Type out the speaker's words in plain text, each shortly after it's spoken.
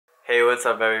Hey, what's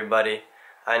up everybody?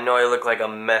 I know I look like a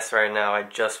mess right now, I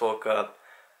just woke up.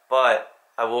 But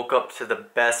I woke up to the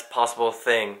best possible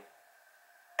thing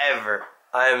ever.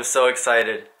 I am so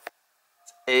excited.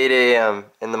 It's 8 a.m.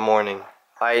 in the morning.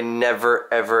 I never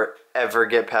ever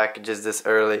get packages this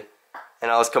early. And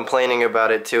I was complaining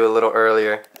about it too a little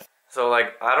earlier. So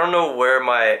like, I don't know where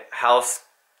my house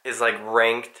is like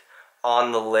ranked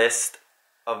on the list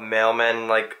of mailman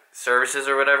like services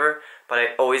or whatever, but I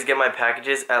always get my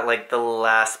packages at like the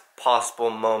last possible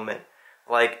moment.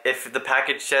 Like if the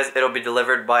package says it'll be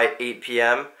delivered by 8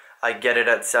 p.m., I get it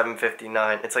at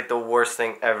 7:59. It's like the worst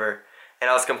thing ever. And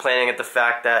I was complaining at the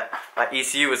fact that my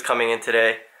ECU was coming in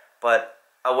today, but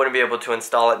I wouldn't be able to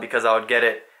install it because I would get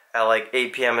it at like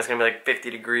 8 p.m. It's gonna be like 50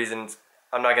 degrees and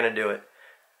I'm not gonna do it.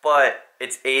 But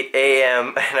it's 8 a.m.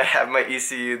 and I have my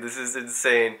ECU. This is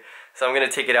insane. So I'm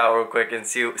gonna take it out real quick and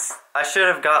see. I should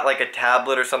have got like a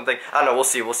tablet or something. I don't know, we'll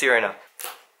see. We'll see right now.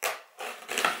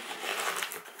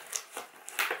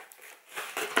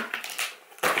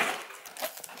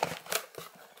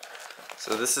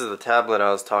 So this is the tablet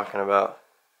I was talking about.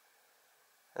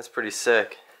 That's pretty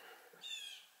sick.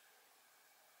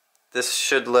 This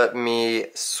should let me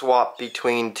swap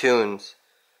between tunes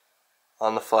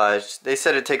on the flash. They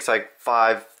said it takes like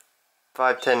 5-10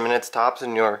 minutes tops,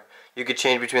 and you could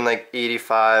change between like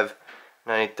 85,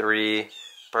 93,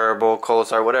 Burble,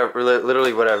 Colastar, whatever,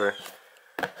 literally whatever.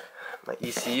 My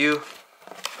ECU,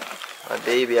 my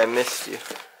baby, I missed you.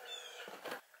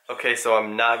 Okay, so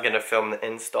I'm not gonna film the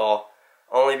install,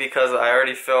 only because I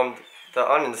already filmed the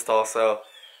uninstall, so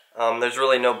there's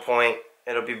really no point.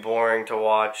 It'll be boring to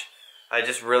watch. I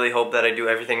just really hope that I do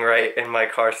everything right and my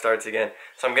car starts again.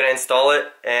 So I'm gonna install it,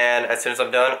 and as soon as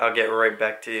I'm done, I'll get right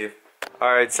back to you.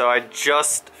 Alright, so I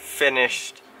just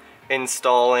finished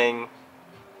installing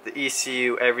the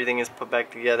ECU. Everything is put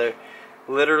back together.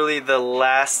 Literally the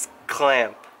last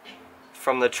clamp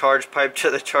from the charge pipe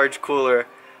to the charge cooler,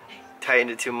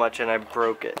 tightened it too much and I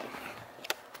broke it.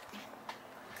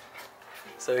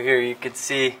 So here you can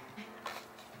see,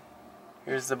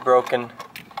 here's the broken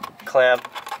clamp.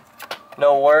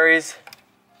 No worries.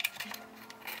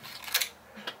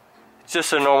 It's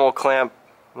just a normal clamp.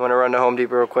 I'm gonna run to Home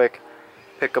Depot real quick,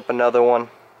 pick up another one,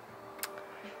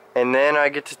 and then I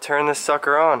get to turn this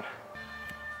sucker on.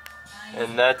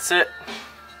 And that's it.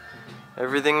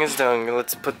 Everything is done.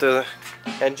 Let's put the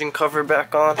engine cover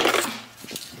back on.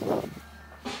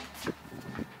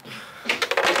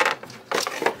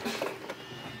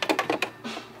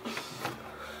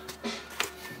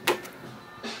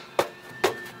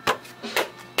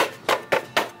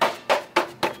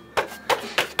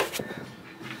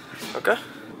 Okay.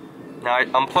 Now I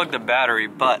unplugged the battery,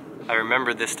 but I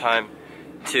remember this time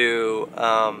to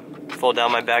fold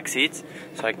down my back seats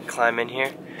so I can climb in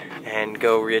here and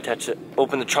go reattach it,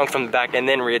 open the trunk from the back and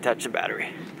then reattach the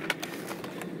battery.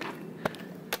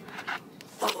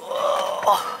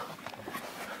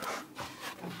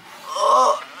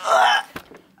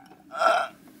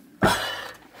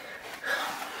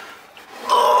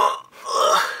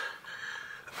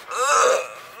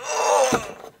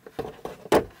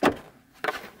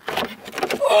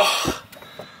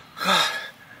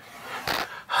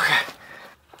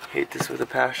 Hate this with a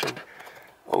passion.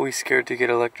 Always scared to get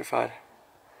electrified.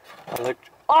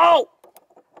 Oh!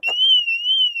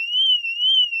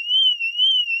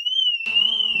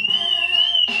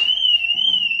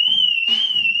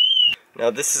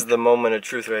 Now this is the moment of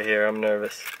truth right here. I'm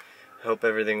nervous. I hope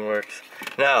everything works.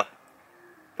 Now,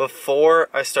 before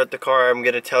I start the car, I'm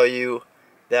gonna tell you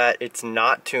that it's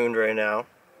not tuned right now.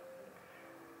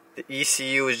 The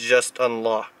ECU is just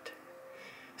unlocked.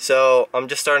 So I'm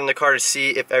just starting the car to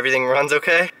see if everything runs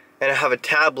okay. And I have a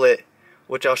tablet,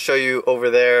 which I'll show you over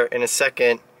there in a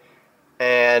second.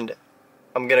 And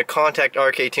I'm gonna contact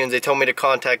RK Tunes. They told me to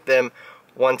contact them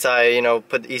once I,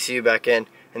 put the ECU back in.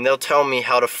 And they'll tell me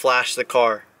how to flash the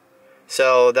car.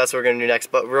 So that's what we're gonna do next.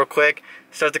 But real quick,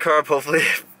 start the car up. Hopefully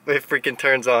it freaking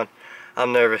turns on.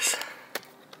 I'm nervous.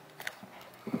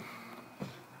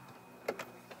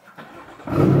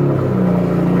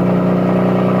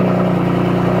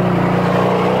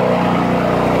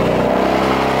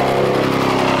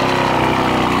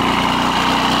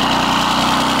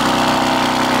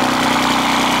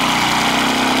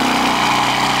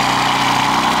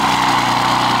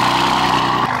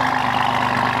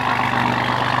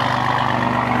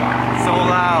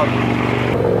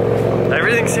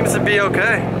 Everything seems to be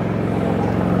okay.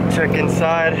 Check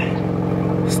inside.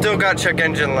 Still got check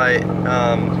engine light.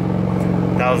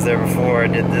 That was there before I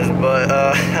did this, but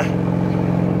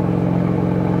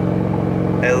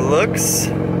it looks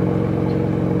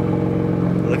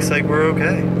like we're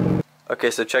okay. Okay,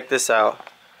 so check this out.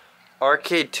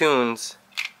 Arcade Tunes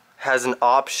has an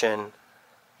option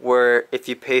where if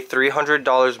you pay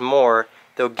 $300 more,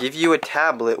 they'll give you a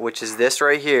tablet, which is this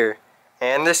right here,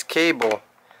 and this cable,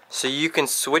 so you can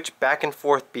switch back and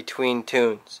forth between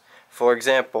tunes. For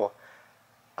example,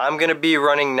 I'm going to be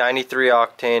running 93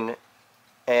 octane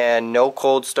and no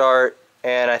cold start,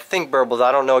 and I think burbles.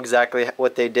 I don't know exactly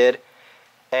what they did.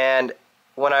 And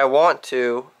when I want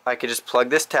to, I could just plug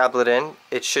this tablet in.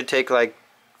 It should take like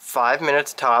 5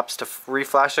 minutes tops to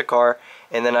reflash the car,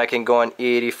 and then I can go on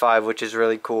E85, which is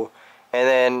really cool. And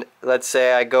then let's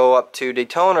say I go up to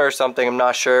Daytona or something, I'm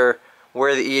not sure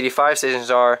where the E85 stations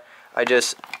are, I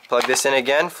just plug this in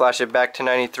again, flash it back to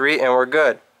 93, and we're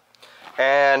good.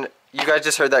 And you guys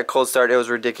just heard that cold start, it was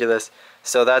ridiculous.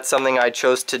 So that's something I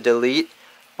chose to delete,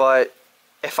 but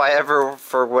if I ever,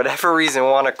 for whatever reason,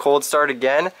 want a cold start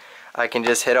again, I can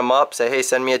just hit them up, say, hey,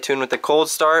 send me a tune with a cold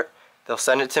start. They'll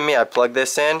send it to me, I plug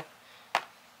this in.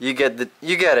 You get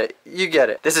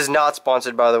it. This is not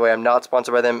sponsored, by the way. I'm not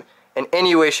sponsored by them in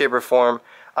any way, shape, or form.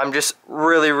 I'm just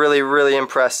really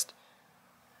impressed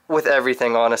with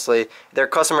everything, honestly. Their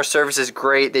customer service is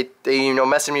great. They you know,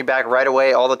 message me back right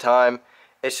away all the time.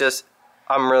 It's just,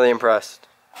 I'm really impressed.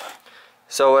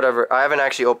 So whatever, I haven't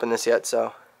actually opened this yet,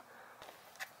 so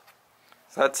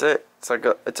that's it. It's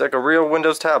like a real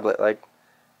Windows tablet. Like,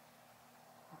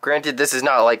 granted, this is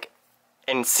not like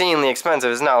insanely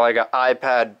expensive. It's not like an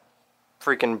iPad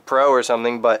freaking Pro or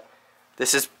something, but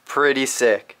this is pretty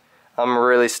sick. I'm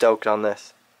really stoked on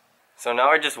this. So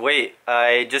now I just wait.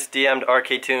 I just DM'd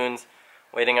Arcade Tunes,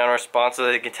 waiting on a response so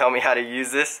they can tell me how to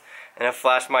use this, and I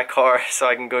flashed my car so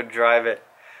I can go drive it.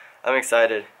 I'm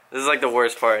excited. This is like the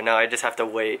worst part. Now I just have to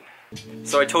wait.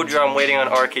 So I told you I'm waiting on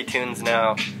Arcade Tunes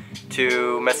now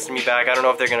to message me back. I don't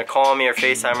know if they're gonna call me or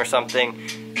FaceTime or something,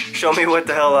 show me what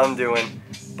the hell I'm doing.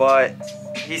 But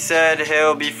he said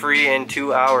he'll be free in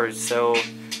 2 hours, so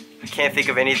I can't think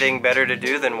of anything better to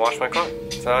do than wash my car.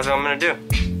 So that's what I'm gonna do.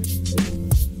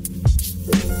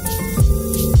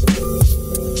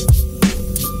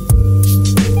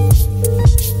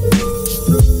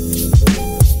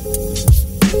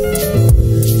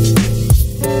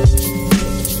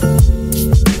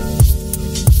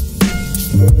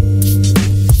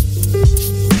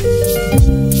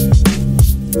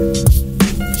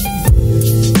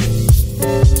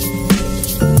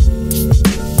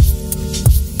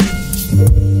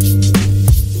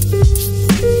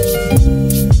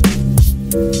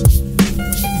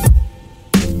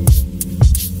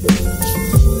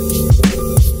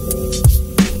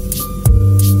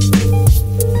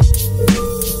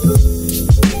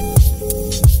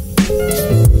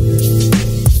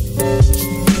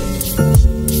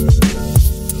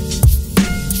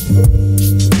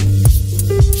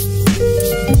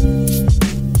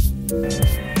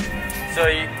 So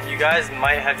you guys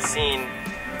might have seen,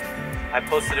 I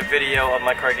posted a video of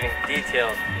my car getting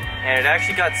detailed, and it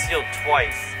actually got sealed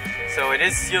twice. So it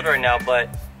is sealed right now, but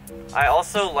I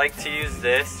also like to use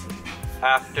this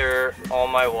after all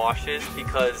my washes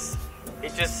because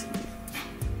this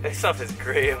stuff is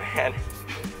great, man.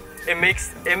 It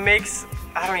makes,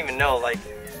 I don't even know, like,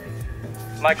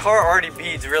 my car already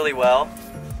beads really well,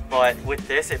 but with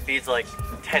this it beads like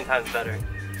 10 times better.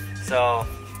 So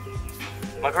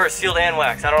my car is sealed and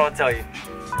waxed, I don't know what to tell you.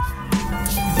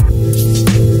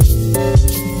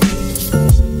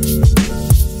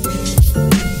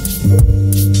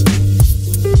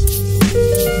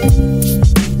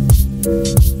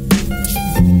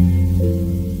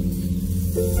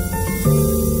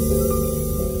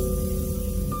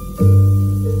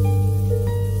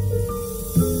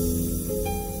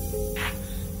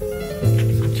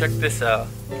 So check this out.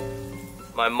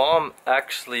 My mom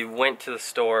actually went to the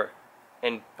store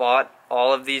and bought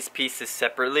all of these pieces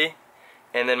separately,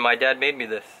 and then my dad made me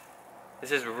this.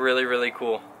 This is really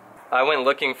cool. I went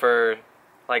looking for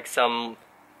like some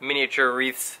miniature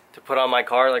wreaths to put on my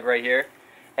car, like right here,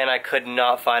 and I could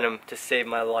not find them to save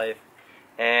my life.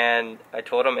 And I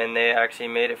told them, and they actually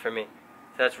made it for me.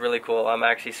 So that's really cool. I'm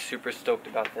actually super stoked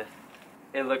about this.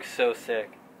 It looks so sick.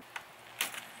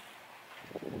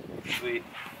 Sweet.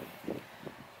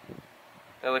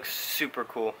 That looks super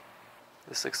cool.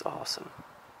 This looks awesome.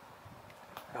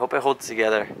 I hope it holds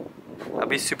together. I'd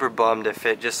be super bummed if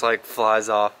it just like flies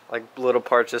off. Like little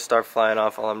parts just start flying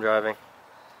off while I'm driving.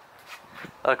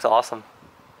 That looks awesome.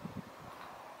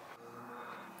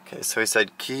 Okay, so he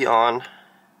said key on.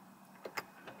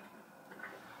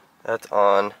 That's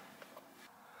on.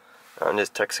 I'm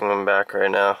just texting him back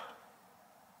right now.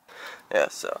 Yeah,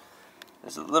 so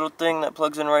there's a little thing that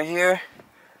plugs in right here.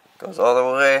 Goes all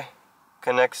the way,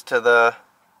 connects to the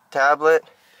tablet,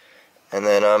 and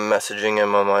then I'm messaging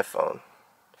him on my phone.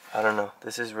 I don't know.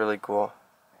 This is really cool.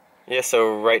 Yeah,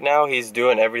 so right now he's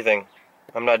doing everything.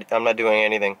 I'm not doing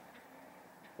anything.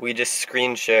 We just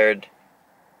screen shared,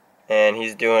 and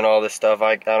he's doing all this stuff.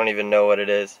 I don't even know what it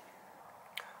is.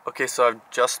 Okay, so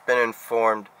I've just been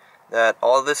informed that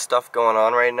all this stuff going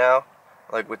on right now,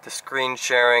 like with the screen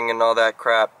sharing and all that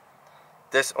crap,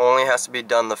 this only has to be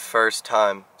done the first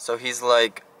time. So he's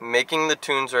like making the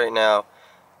tunes right now.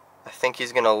 I think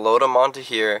he's gonna load them onto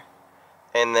here,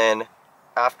 and then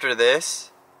after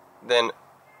this, then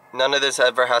none of this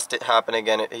ever has to happen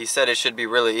again. He said it should be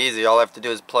really easy. All I have to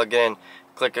do is plug in,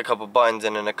 click a couple buttons,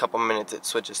 and in a couple minutes it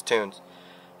switches tunes.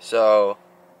 So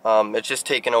it's just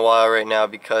taking a while right now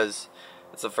because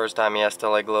it's the first time he has to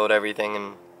like load everything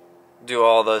and do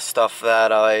all the stuff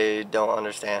that I don't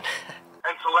understand.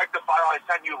 And select the file I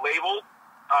sent you labeled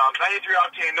 93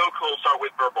 octane no cold start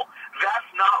with burble.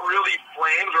 That's not really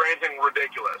flames or anything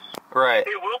ridiculous. Right.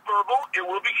 It will burble, it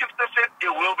will be consistent,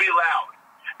 it will be loud.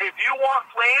 If you want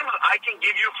flames, I can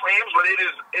give you flames, but it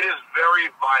is very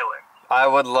violent. I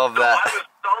would love that. So I would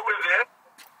start with it.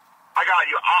 I got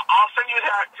you. I'll send you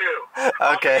that too.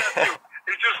 Okay. That too.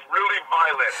 It's just really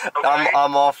violent. Okay?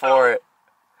 I'm all for it.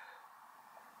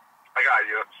 I got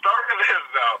you. Start with this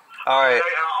though. All right.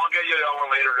 Okay? And I'll get you that one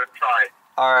later to try.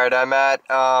 All right. I'm at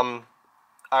all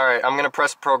right. I'm gonna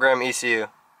press program ECU.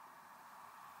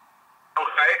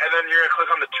 Okay, and then you're gonna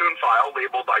click on the tune file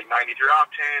labeled like 93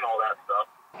 octane, all that stuff.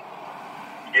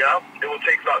 Yeah, it will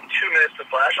take about 2 minutes to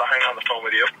flash. I'll hang on the phone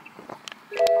with you.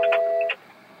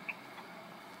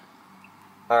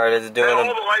 Alright, it's doing all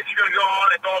the lights are gonna go on,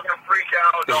 it's all gonna freak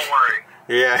out, don't worry.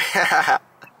 Yeah.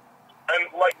 And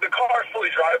like the car is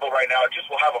fully drivable right now, it just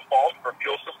will have a fault for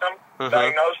fuel system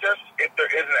diagnosis. If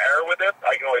there is an error with it,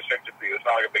 I can always fix it for you. It's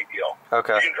not like a big deal.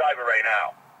 Okay. You can drive it right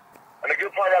now. And the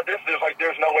good part about this is like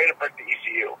there's no way to break the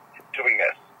ECU doing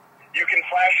this. You can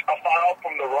flash a file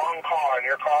from the wrong car in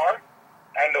your car,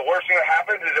 and the worst thing that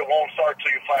happens is it won't start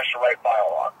till you flash the right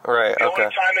file on. Right, the okay.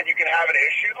 only time that you can have an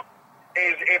issue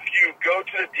is if you go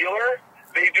to the dealer,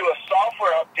 they do a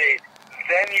software update,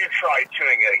 then you try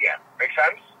tuning it again. Make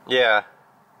sense? Yeah.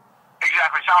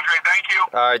 Exactly. Sounds great. Thank you.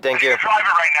 Alright, thank you. You can drive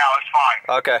it right now. It's fine.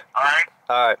 Okay. Alright?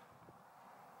 Alright.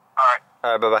 Alright.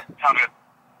 Alright, bye-bye. Sounds good.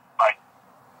 Bye.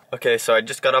 Okay, so I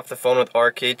just got off the phone with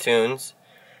RK Tunes,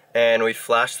 and we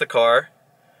flashed the car,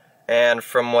 and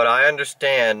from what I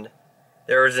understand,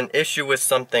 there was an issue with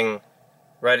something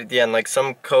right at the end, like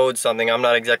some code something, I'm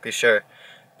not exactly sure.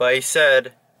 But he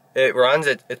said it runs,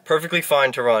 it's perfectly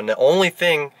fine to run. The only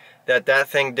thing that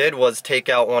thing did was take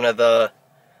out one of the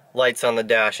lights on the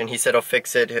dash, and he said he'll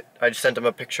fix it. I just sent him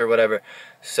a picture, whatever.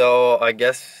 So I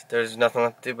guess there's nothing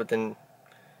left to do but then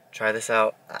try this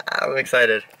out. I'm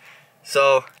excited.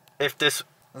 So if this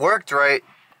worked right,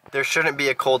 there shouldn't be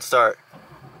a cold start.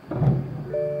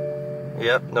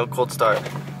 Yep, no cold start.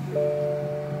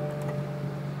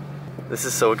 This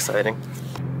is so exciting.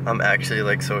 I'm actually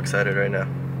like so excited right now.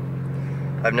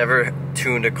 I've never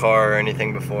tuned a car or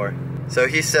anything before. So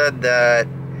he said that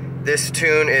this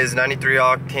tune is 93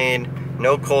 octane,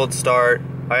 no cold start.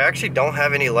 I actually don't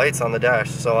have any lights on the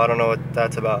dash, so I don't know what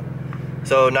that's about.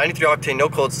 So 93 octane, no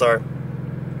cold start.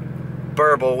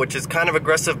 Burble, which is kind of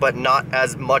aggressive but not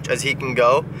as much as he can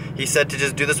go. He said to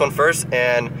just do this one first,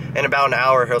 and in about an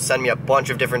hour he'll send me a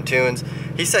bunch of different tunes.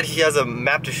 He said he has a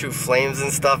map to shoot flames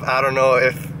and stuff. I don't know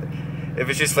if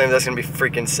it shoots flames, that's gonna be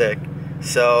freaking sick.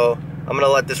 So I'm gonna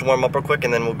let this warm up real quick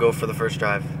and then we'll go for the first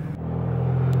drive.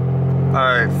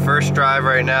 Alright, first drive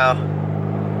right now.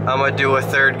 I'm gonna do a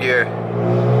third gear.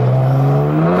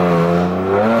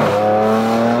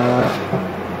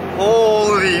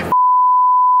 Holy f,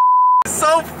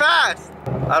 so fast!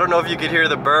 I don't know if you could hear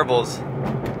the burbles.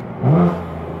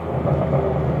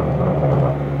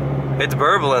 It's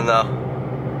burbling though.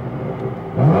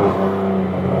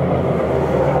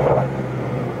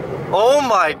 Oh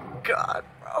my god,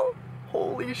 bro.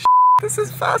 Holy sh, this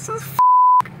is fast as f.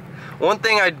 One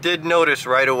thing I did notice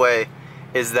right away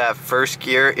is that first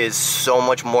gear is so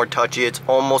much more touchy. It's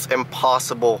almost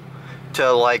impossible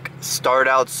to like start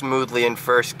out smoothly in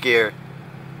first gear.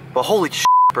 But holy sh,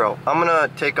 bro. I'm gonna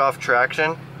take off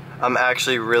traction. I'm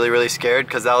actually really scared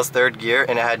because that was third gear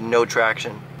and it had no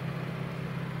traction.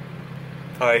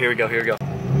 Alright, here we go, here we go.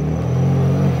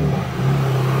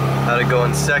 How to go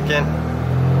in second.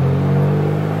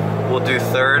 We'll do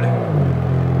third.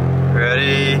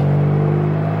 Ready?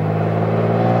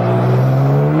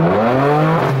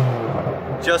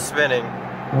 Just spinning.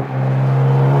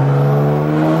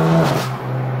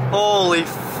 Holy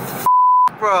f,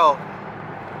 bro.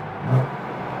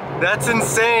 That's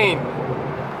insane.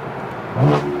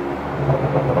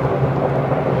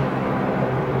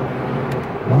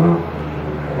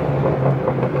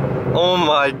 Oh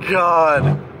my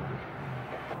god.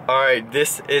 Alright,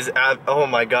 this is, oh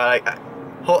my god,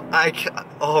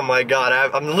 oh my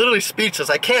god, I'm literally speechless.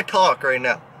 I can't talk right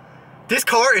now. This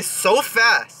car is so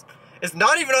fast. It's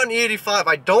not even on E85.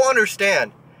 I don't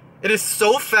understand. It is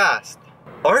so fast.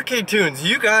 Arcade Tunes,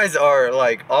 you guys are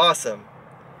like awesome.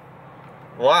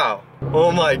 Wow.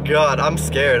 Oh my god, I'm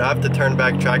scared. I have to turn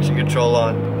back traction control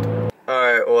on.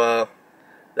 Alright, well,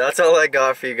 that's all I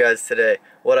got for you guys today.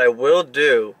 What I will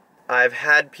do, I've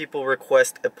had people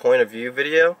request a point of view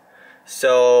video,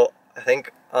 so I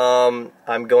think I'm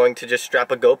going to just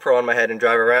strap a GoPro on my head and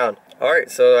drive around.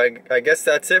 Alright, so I guess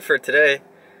that's it for today.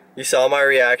 You saw my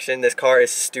reaction. This car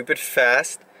is stupid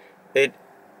fast. It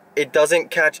doesn't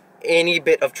catch any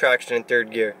bit of traction in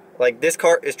third gear. Like, this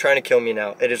car is trying to kill me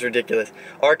now. It is ridiculous.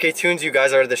 Arcade Tunes, you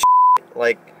guys are the shit.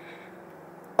 Like,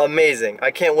 amazing.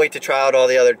 I can't wait to try out all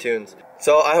the other tunes.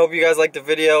 So I hope you guys liked the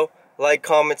video. Like,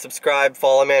 comment, subscribe,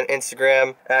 follow me on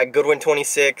Instagram at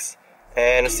Goodwin26,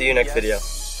 and I'll see you next video.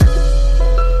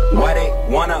 Why they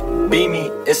wanna be me?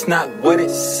 It's not what it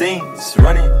seems.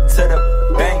 Running to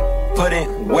the bank,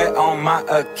 putting wet on my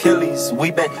Achilles.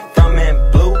 We been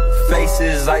thumbing blue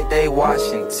faces like they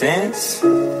Washingtons.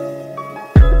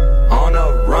 On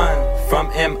a run from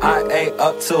MIA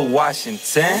up to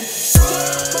Washington.